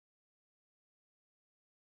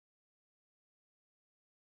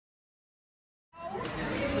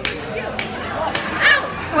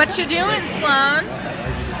What you doing, Sloan?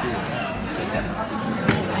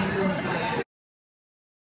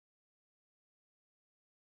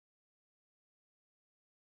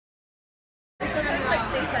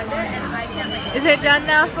 Is it done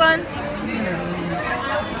now, Sloan? This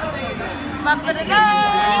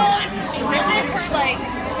took her like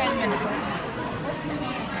 10 minutes.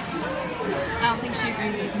 I don't think she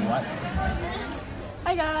agrees with me.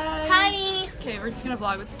 Hi guys. Hi. Okay, we're just gonna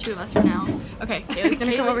vlog with the two of us for now. Okay, Kaylee's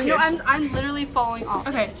gonna come over here. No, I'm literally falling off.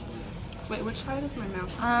 Okay. Wait, which side is my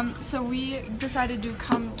mouth? So we decided to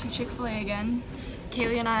come to Chick-fil-A again.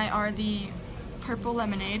 Kaylee and I are the purple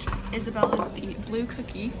lemonade. Isabel is the blue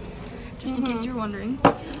cookie. Just in case you're wondering.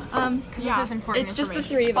 Because this is important. It's just the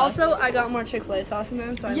three of us. Also, I got more Chick-fil-A sauce in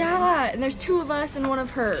there, so yeah, and there's two of us and one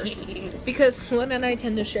of her. Because Sloan and I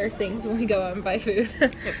tend to share things when we go out and buy food.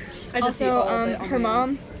 I just eat all of it on her my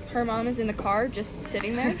own. her mom is in the car just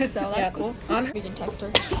sitting there, so that's cool. We can text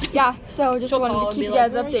her. Yeah, so just She'll wanted call to and keep be you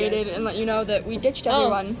guys like, "Where are you updated guys?" and let you know that we ditched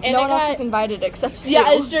everyone. and No I one else got- was invited except you.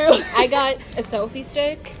 Yeah, it's true. I got a selfie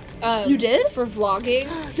stick. You did? For vlogging.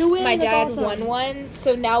 No way, My that's dad awesome. won one,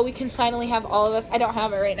 so now we can finally have all of us. I don't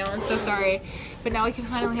have it right now, I'm so sorry. But now we can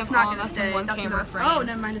finally have It's not all of gonna us stay. in one That's camera not- frame. Oh,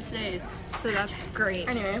 never mind, it stays. So that's great.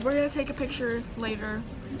 Anyway, we're gonna take a picture later.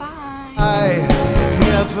 Bye. I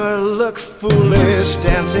never look foolish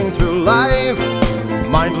dancing through life,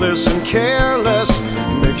 mindless and careless.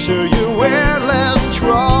 Make sure you wear less.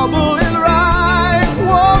 Trouble is rife.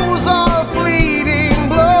 Woes are fleeting.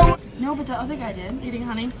 Blow. No, but the other guy did. Eating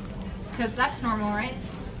honey. Because that's normal, right?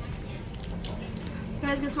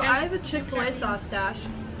 Guys, guess what? I have a Chick-fil-A sauce stash.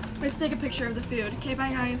 Let's take a picture of the food. Okay,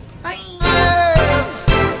 bye guys. Bye.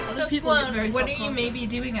 So people get Sloan, very what are you self-conscious. maybe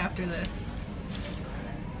doing after this?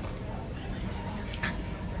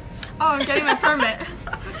 Oh, I'm getting my permit.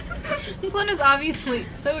 Sloan is obviously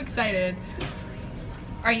so excited.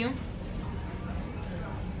 Are you?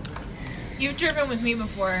 You've driven with me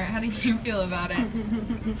before. How did you feel about it?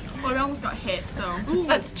 Well, we almost got hit, so.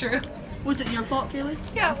 That's true. Was it your fault, Kaylee?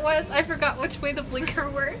 Yeah, it was. I forgot which way the blinker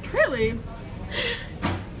worked. Really?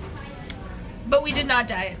 But we did not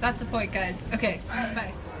die. That's the point, guys. Okay,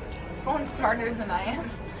 bye. Sloan's smarter than I am.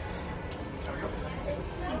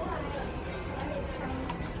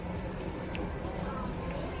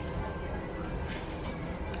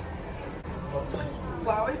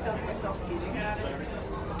 Wow, I found myself eating.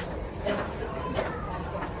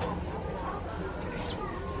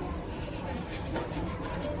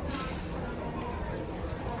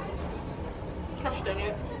 Gosh dang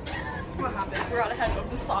it. What happened? We're out ahead of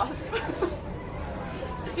the sauce.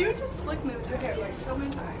 You just like moved your hair like so many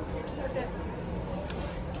times.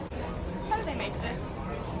 How do they make this?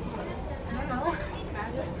 I don't know.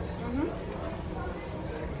 Magic.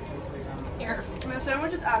 Here. My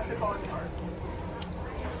sandwich is actually falling apart.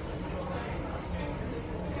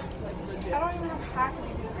 I don't even have half of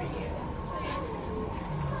these ingredients.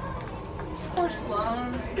 Poor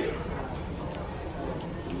Sloan.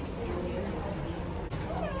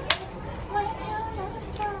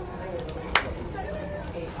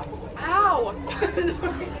 Ow!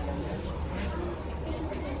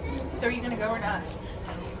 So are you gonna go or not?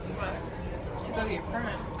 What? To go get your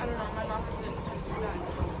permit. I don't know, my mom is in twisted back.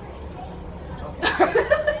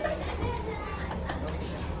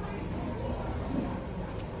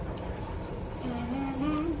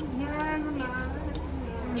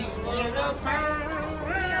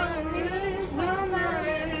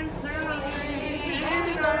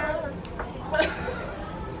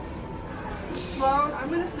 Sloan, I'm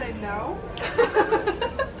gonna say no.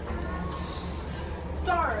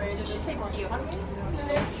 Sorry. Did she say cute on me?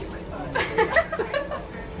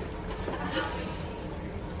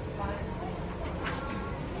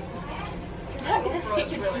 I'm gonna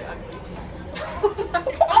take it. Really ugly.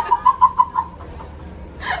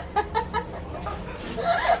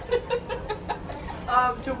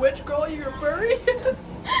 To which girl are you referring?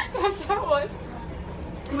 That one.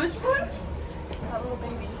 Which one? That little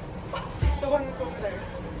baby. The one that's over there.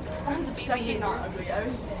 Sloan's a She's actually baby. not ugly. I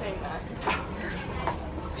was just saying that.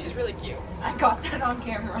 She's really cute. I got that on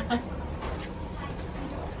camera.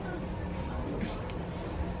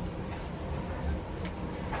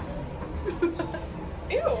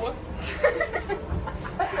 Ew.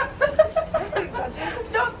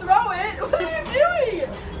 Don't throw it! What are you doing?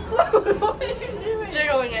 Sloan, what are you doing?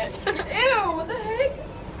 Jiggling it. Ew, what the heck?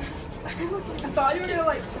 I thought you were gonna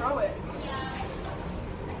like throw it.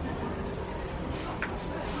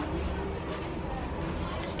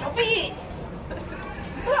 Stop it!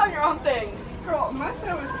 Put it on your own thing. Girl, my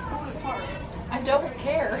sandwich is falling apart. I don't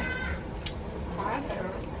care. I care.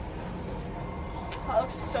 That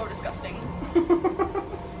looks so disgusting.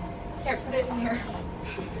 Here, put it in here.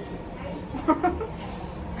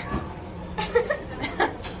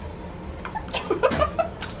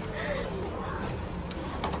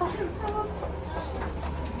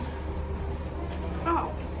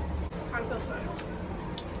 Oh, I'm so special.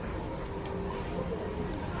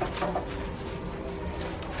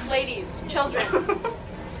 Ladies, children.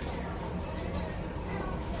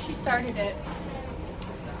 She started it.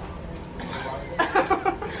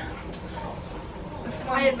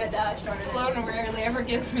 I admit that I started it. Sloan rarely ever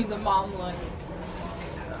gives me the mom look.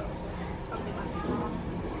 Something must be wrong.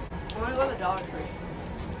 I want to go to the Dollar Tree.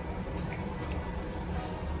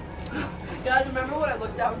 Guys, remember when I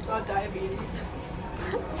looked out and saw diabetes?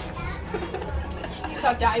 You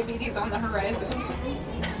saw diabetes on the horizon.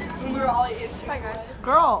 We were all eating. Hi guys.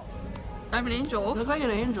 Girl, I'm an angel. you look like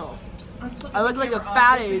an angel. I'm flipping I look the like a camera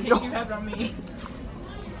fat off just in case angel. You have it on me.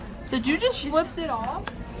 Did you just flip it off?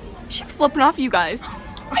 She's flipping off you guys.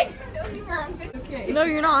 I didn't know you were on video. Okay. No,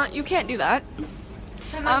 you're not. You can't do that.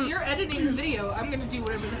 Unless you're editing the video, I'm gonna do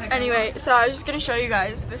whatever the heck. Anyway, so I was just gonna show you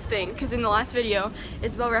guys this thing because in the last video,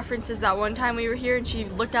 Isabel references that one time we were here and she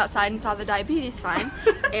looked outside and saw the diabetes sign,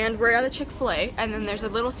 and we're at a Chick-fil-A, and then there's a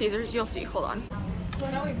Little Caesars. You'll see. Hold on. So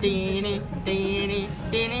now we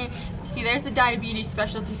See, there's the Diabetes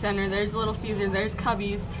Specialty Center. There's Little Caesar. There's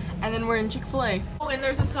Cubby's, and then we're in Chick-fil-A. Oh, and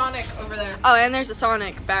there's a Sonic over there. Oh, and there's a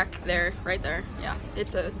Sonic back there, right there. Yeah,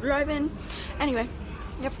 it's a drive-in. Anyway,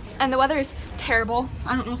 yep. And the weather is terrible.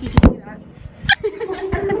 I don't know if you can see that.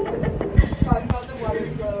 Talking about the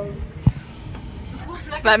weather zone.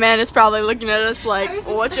 That man is probably looking at us like,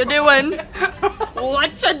 what you doing?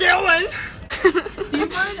 What you doing? Do you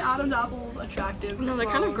find Adam's apples attractive? No, they're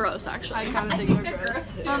kind of gross, actually. I kind of think they're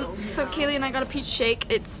gross. So Kaylee and I got a peach shake.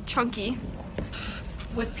 It's chunky.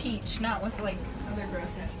 With peach, not with like other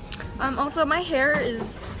grossness. Also, my hair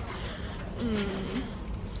is.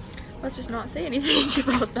 Let's just not say anything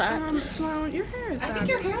about that. Sloan, your hair is I think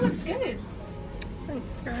your hair looks good. Thanks,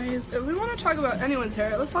 guys. If we want to talk about anyone's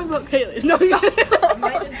hair, let's talk about Kaylee's. No,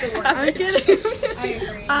 Mine is the worst. I'm kidding. I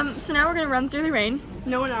agree. So now we're gonna run through the rain.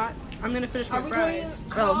 No, we're not. I'm gonna finish my Are we fries.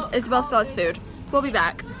 going? Oh, Isabel still has food. We'll be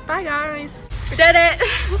back. Bye, guys. We did it.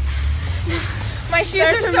 My shoes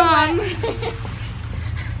There's are her so mom. wet.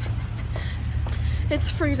 It's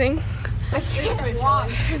freezing. My feet are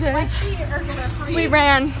gonna freeze. We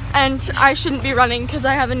ran, and I shouldn't be running because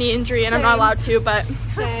I have a knee injury and I'm not Same. allowed to. But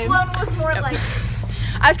Same. Sloan was more like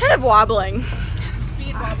I was kind of wobbling.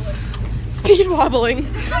 speed wobbling. Speed wobbling.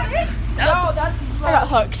 No, that's I got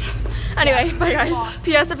hooked. Anyway, bye guys.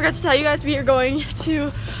 P.S. I forgot to tell you guys we are going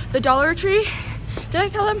to the Dollar Tree. Did I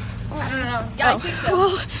tell them? I don't know. Yeah, I think so.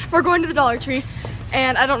 Well, we're going to the Dollar Tree,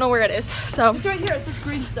 and I don't know where it is. So, It's right here. It's this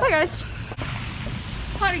green stuff. bye guys.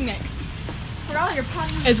 Potting mix. For all your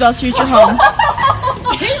potting mix. Isabel's future home.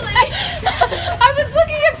 I was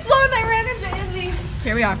looking at Sloan, I ran into Izzy.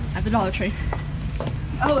 Here we are at the Dollar Tree.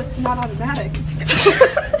 Oh, it's not automatic.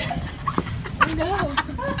 No.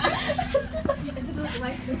 Isabel's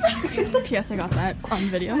life is P.S. I got that on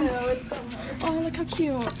video. No, it's so hard. Oh, look how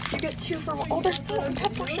cute. You get 2 for 1. Oh, they're salt and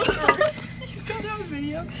pepper shakers. You got that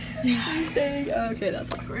video? He's saying, okay,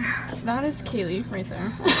 that's awkward. That is Kaylee right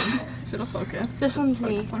there. If it'll focus. This one's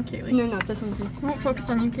me. Focus on Kaylee. No, this one's me. I won't focus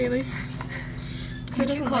on you, Kaylee. So it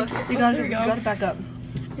doesn't close. like. You gotta, there we you go. gotta back up.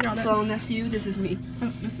 You got it. Sloan, that's you. This is me. Oh,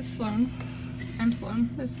 this is Sloan. I'm Sloan.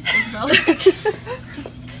 This is Isabel.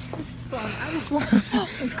 Sloan. I'm Sloan.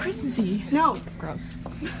 It's Christmassy. No, Gross.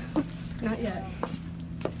 not yet.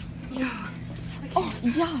 Oh,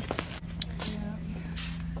 yes.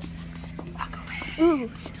 Ooh,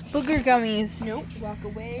 booger gummies. Nope. Walk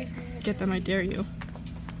away from the Get them, I dare you.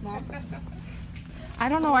 snap. I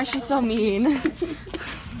don't know why she's so mean.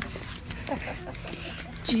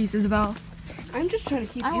 Jeez, Isabel. I'm just trying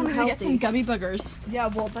to keep I you wanted to healthy. get some gummy boogers. Yeah,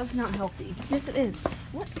 well, that's not healthy. Yes, it is.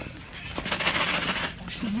 What?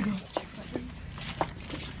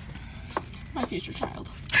 My future child.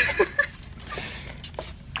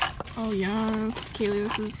 Oh, yes.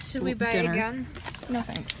 Kaylee, this is Should we buy dinner. a gun? No,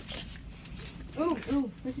 thanks. Ooh,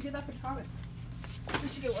 we should get that for Thomas. We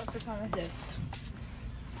should get one for Thomas. This.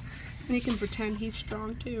 And he can pretend he's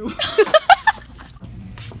strong too.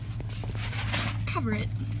 Cover it.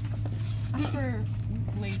 That's for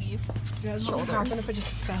ladies. What would happen if it just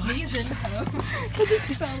fell? These and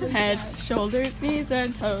Head, shoulders, knees,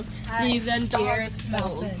 and toes. Knees and ears, dogs'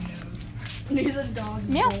 mouth, nose. These are dogs.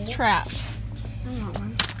 Mouse trap. I want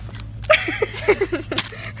one.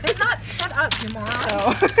 They're not set up, you moron.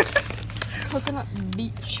 Oh. Coconut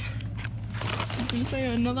beach. Did you say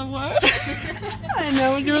another word? I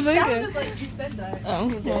know what you were It thinking. sounded like you said that.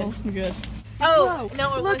 Oh, well, good. Oh,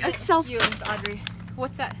 no, it Look, a wasn't self- you, it was Audrey.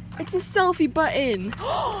 What's that? It's a selfie button.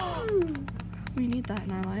 We need that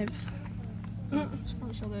in our lives. Should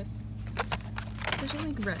probably show this. There's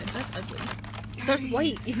something red. That's ugly. There's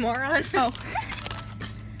white, you moron. Oh.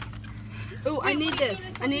 Ooh, I need this.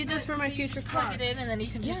 I need this for my future car. Plug it in and then you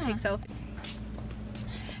can just take selfies.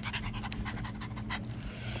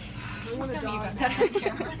 I want a Tell me you dog. got that on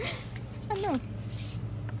camera. I don't know.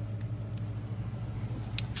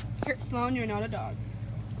 Sloan, you're not a dog.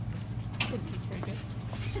 Didn't taste very good.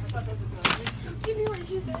 Give me what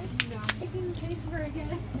she said. No. It didn't taste very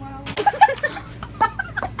good. Wow.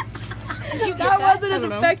 That wasn't as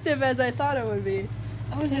effective as I thought it would be.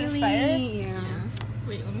 Oh, is it expired? Yeah.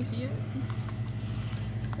 Wait, let me see it.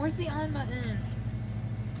 Where's the on button?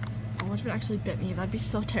 Oh, what if it actually bit me? That'd be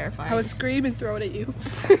so terrifying. I would scream and throw it at you.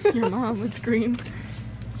 Your mom would scream.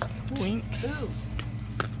 Wink. Ooh.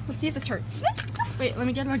 Let's see if this hurts. Wait, let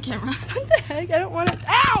me get it on camera. What the heck? I don't want it.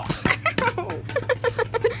 Ow! What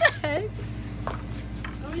the heck?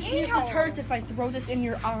 Let me see if this hurts if I throw this in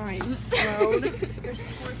your eyes, Sloan. There's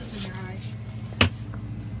squirt this in your eyes.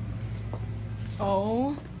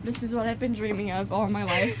 Oh, this is what I've been dreaming of all my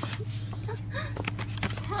life.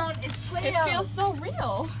 Sloan, it's Play-Doh. It feels so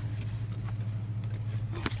real.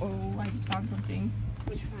 Oh, I just found something.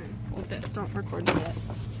 Which one? Hold this, don't record it yet.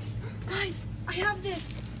 Guys, I have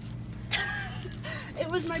this. It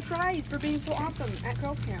was my prize for being so awesome at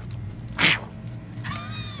Girls Camp.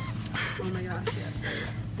 Oh my gosh, yes.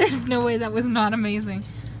 There's no way that was not amazing.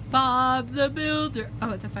 Bob the Builder.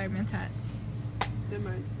 Oh, it's a fireman's hat. Never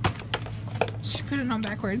mind. Should put it on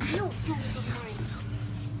backwards. No, it's not. It's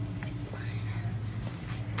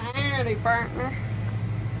fine. Alrighty, partner.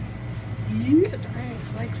 Except I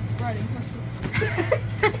like riding horses.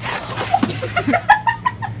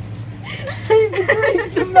 Save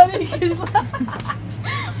the money.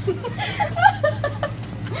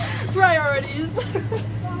 Priorities.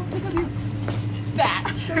 Bat.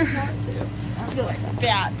 I feel like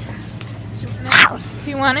bat. If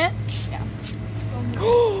you want it.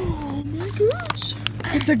 Oh my gosh.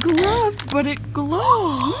 It's a glove, but it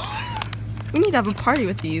glows. We need to have a party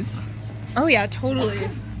with these. Oh yeah, totally.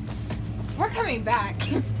 We're coming back.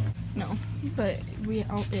 No, but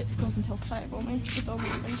it goes until 5 only. It's only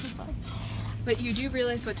open until 5. But you do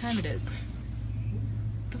realize what time it is.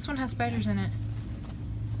 This one has spiders in it.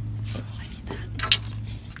 Oh, I need that.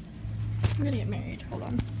 I'm gonna get married. Hold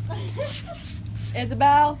on.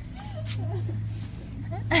 Isabel.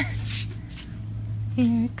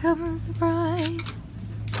 Here comes the bride.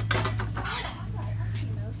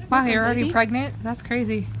 Wow, you're already baby. pregnant? That's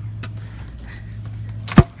crazy.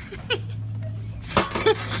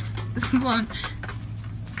 This one.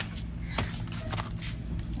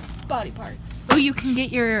 Body parts. Oh, you can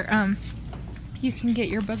get your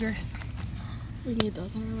boogers. We need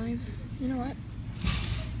those in our lives. You know what?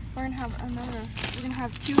 We're gonna have another. We're gonna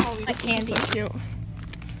have 2 Halloween. A candy. So cute.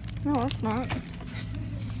 No, it's not.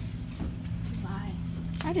 Lie.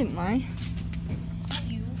 I didn't lie.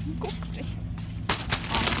 You. Ghosty.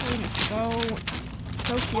 Halloween is so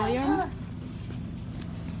helium.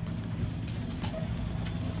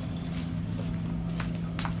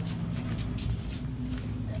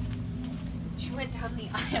 She went down the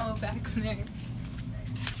aisle back there.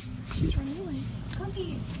 She's running away.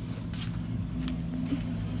 Cookies.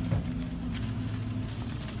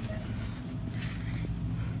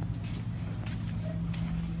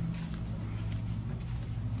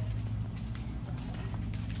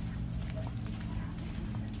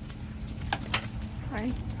 Hi.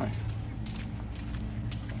 Hi.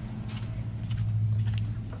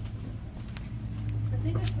 I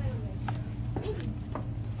think I found it.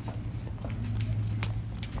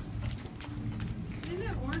 Didn't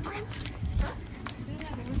have orange ones? Huh? Didn't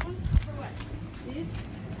have orange ones? For what? These?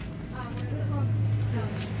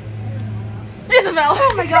 Isabel.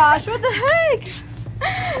 Oh my gosh, what the heck?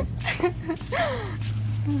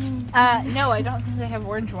 No, I don't think they have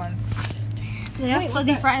orange ones. They have Wait,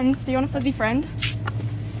 fuzzy what's that? friends. Do you want a fuzzy friend?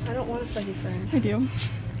 I don't want a fuzzy friend. I do.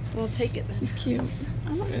 We'll take it then. He's cute.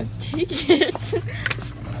 I'm not gonna take it. Did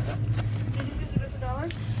you get it for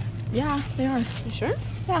 $1? Yeah, they are. You sure?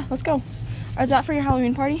 Yeah, let's go. Is that for your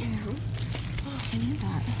Halloween party? Oh, I need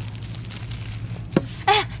that.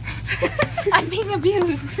 I'm being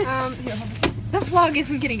abused. Here, hold on. The vlog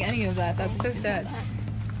isn't getting any of that. That's so sad.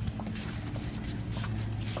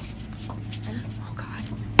 Oh god.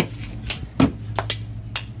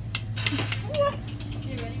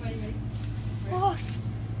 Okay, ready? Oh.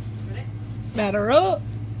 Ready? Batter up.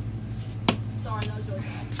 Sorry, that was really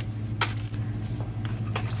bad.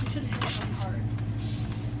 You should hit it hard.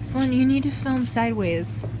 Sloan, you need to film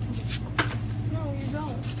sideways. No, you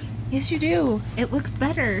don't. Yes, you do. It looks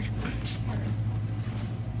better.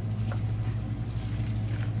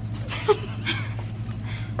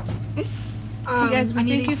 You guys, I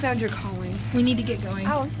think you found your calling. we need to get going.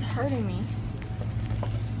 Ow, this is hurting me.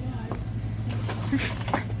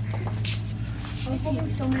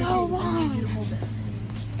 Go long.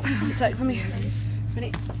 One sec, let me.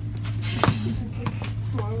 Ready?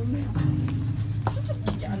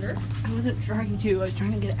 Just get under. I wasn't trying to. I was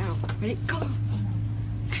trying to get it out. Ready? Go.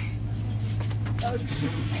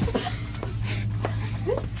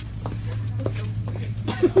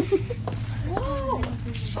 Whoa!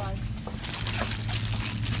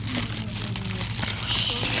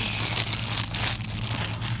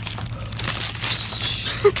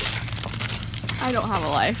 I don't have a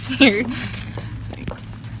life here.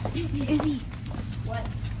 Thanks. Izzy.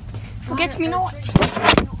 Forget me not.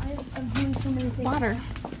 I'm doing so many things. Water.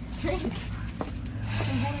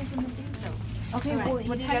 Okay, well,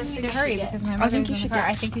 you guys need to hurry because my mother's in the car.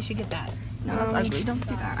 I think you should get that. No, that's ugly. Don't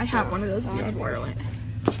do that. I have one of those if you would borrow it.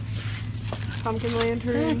 Pumpkin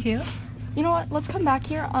lantern. Cute. You know what? Let's come back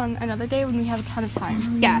here on another day when we have a ton of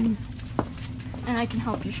time. Yeah. And I can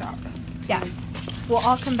help you shop. Yeah. We'll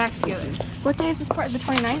all come back together. What day is this part? The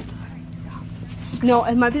 29th? No,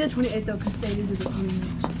 it might be the 28th though, because they did the 29th.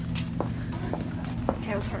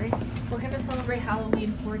 Okay, well, sorry. We're gonna celebrate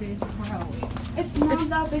Halloween 4 days before Halloween. It's not It's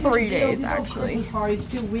that big 3 of a deal. days, We go actually. Christmas parties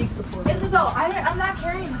 2 weeks before. Isabel, I'm not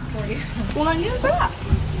carrying this for you. Well, then use that.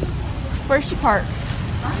 Where's she parked?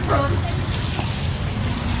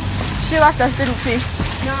 She left us, didn't she?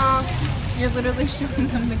 No, You're literally showing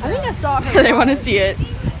them the I think I saw her. So they want to see it.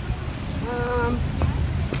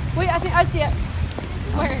 Wait, I think I see it.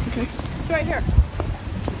 Where? It's right here.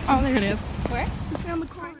 Oh, there it is. Where? It's on the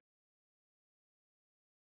corner.